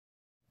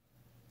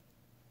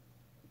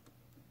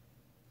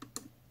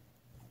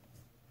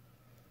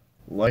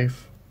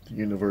life, the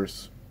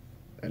universe,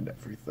 and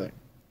everything.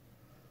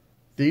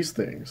 These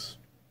things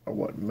are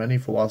what many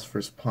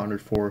philosophers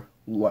pondered for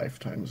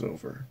lifetimes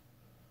over.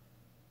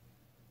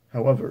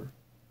 However,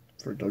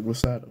 for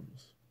Douglas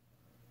Adams,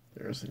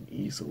 there is an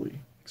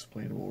easily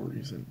explainable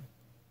reason.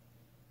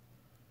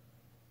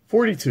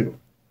 42.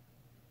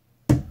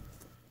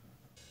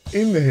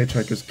 In The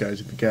Hitchhiker's Guide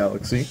to the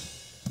Galaxy,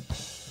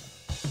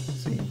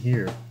 seen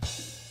here,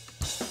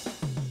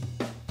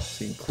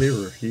 seen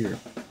clearer here,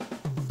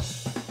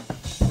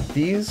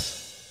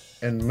 these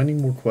and many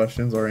more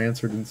questions are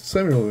answered in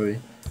similarly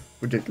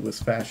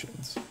ridiculous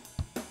fashions.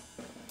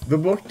 The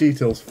book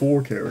details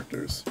 4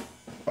 characters: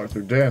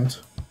 Arthur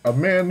Dent, a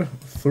man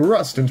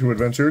thrust into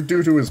adventure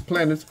due to his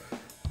planet,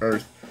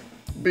 Earth,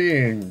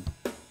 being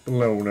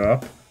blown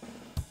up;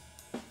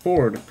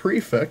 Ford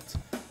Prefect,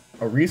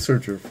 a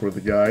researcher for the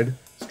guide,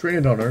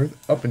 stranded on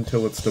Earth up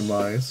until its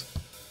demise;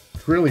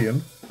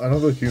 Trillian,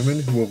 another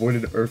human who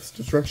avoided Earth's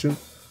destruction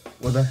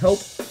with the help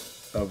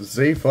of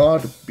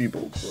Zaphod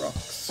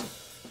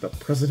Beeblebrox, the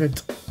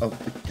president of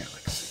the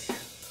galaxy.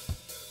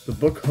 The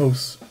book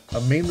hosts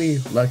a mainly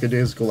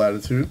lackadaisical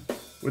attitude,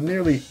 with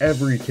nearly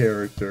every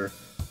character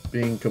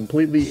being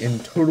completely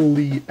and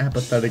totally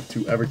apathetic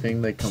to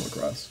everything they come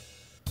across.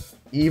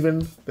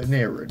 Even the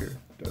narrator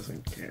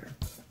doesn't care.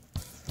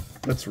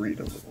 Let's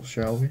read a little,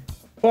 shall we?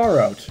 Far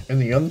out in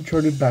the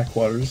uncharted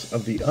backwaters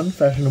of the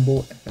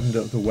unfashionable end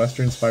of the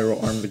western spiral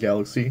arm of the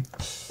galaxy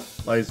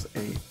lies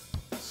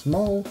a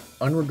small,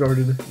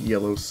 unregarded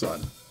yellow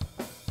sun.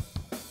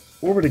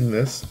 Orbiting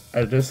this,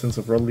 at a distance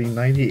of roughly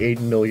 98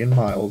 million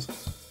miles,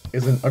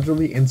 is an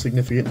utterly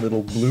insignificant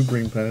little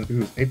blue-green planet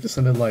whose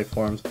ape-descended life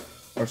forms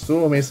are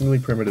so amazingly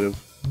primitive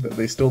that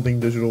they still think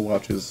digital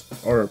watches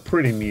are a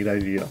pretty neat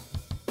idea.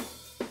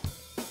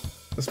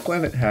 This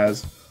planet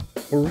has,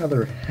 or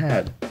rather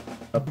had,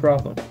 a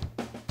problem,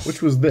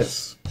 which was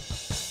this: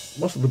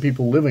 most of the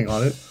people living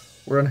on it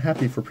were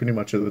unhappy for pretty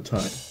much of the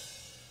time.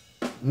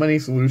 Many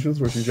solutions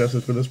were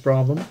suggested for this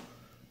problem,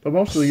 but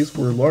most of these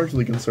were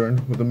largely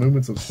concerned with the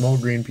movements of small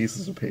green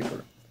pieces of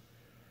paper.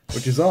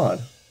 Which is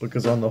odd,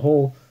 because on the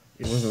whole,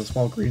 it wasn't the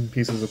small green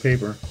pieces of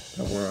paper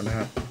that were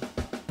unhappy.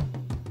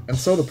 And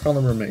so the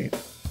problem remained.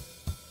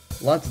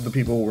 Lots of the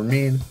people were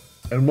mean,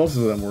 and most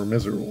of them were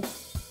miserable,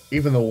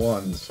 even the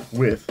ones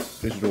with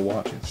digital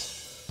watches.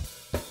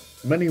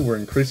 Many were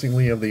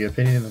increasingly of the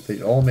opinion that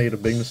they'd all made a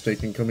big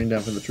mistake in coming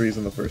down from the trees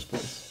in the first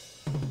place.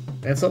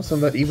 And some said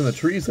that even the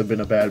trees had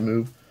been a bad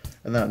move,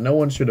 and that no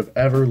one should have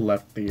ever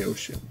left the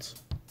oceans.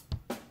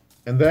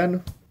 And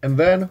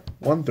then,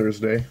 one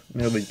Thursday,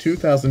 nearly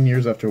 2,000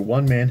 years after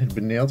one man had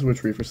been nailed to a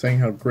tree for saying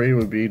how great it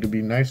would be to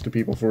be nice to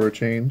people for a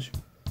change,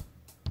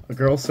 a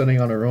girl sitting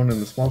on her own in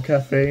the small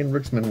cafe in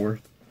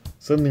Ricksmanworth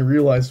suddenly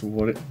realized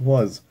what it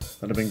was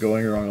that had been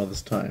going wrong all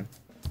this time.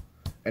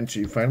 And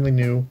she finally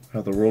knew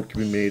how the world could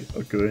be made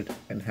a good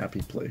and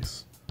happy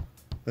place.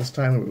 This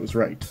time it was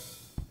right.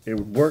 It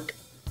would work,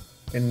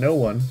 and no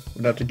one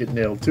would have to get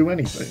nailed to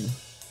anything.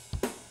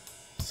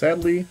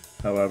 Sadly,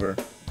 however,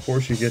 before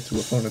she gets to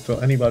a phone to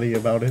tell anybody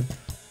about it,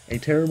 a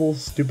terrible,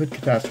 stupid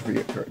catastrophe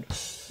occurred,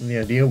 and the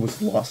idea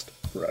was lost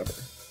forever.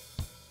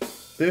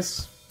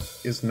 This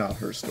is not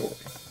her story.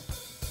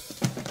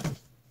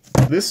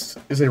 This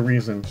is a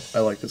reason I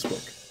like this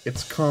book.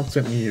 Its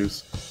constant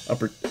use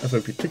of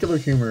a particular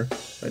humor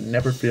that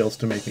never fails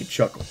to make me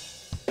chuckle.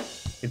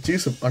 Its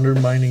use of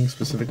undermining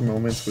specific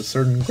moments with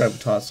certain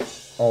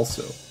gravitas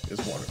also is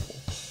wonderful.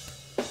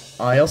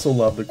 I also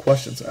love the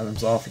questions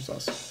Adams offers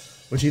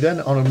us, which he then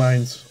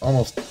undermines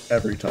almost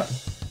every time.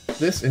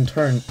 This, in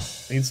turn,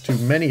 leads to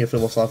many a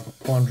philosophical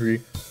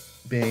quandary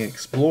being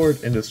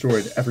explored and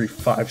destroyed every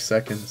 5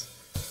 seconds,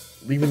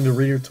 leaving the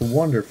reader to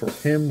wonder for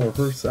him or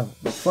herself.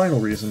 The final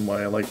reason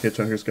why I like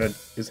Hitchhiker's Guide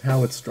is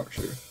how it's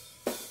structured.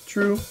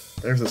 True,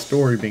 there's a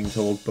story being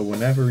told, but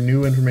whenever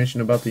new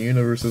information about the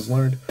universe is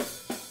learned,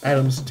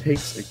 Adams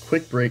takes a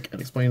quick break and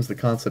explains the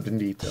concept in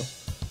detail.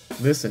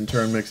 This, in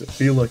turn, makes it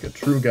feel like a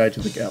true guide to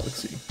the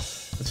galaxy,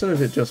 instead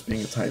of it just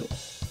being a title.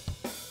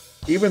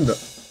 Even though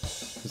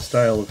the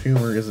style of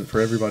humor isn't for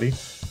everybody,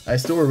 I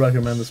still would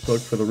recommend this book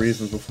for the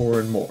reasons before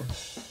and more.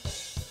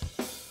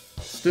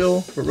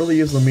 Still, what really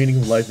is the meaning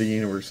of life, the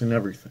universe, and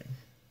everything?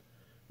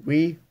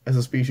 We, as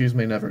a species,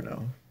 may never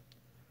know.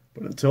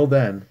 But until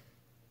then,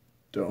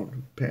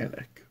 don't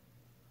panic.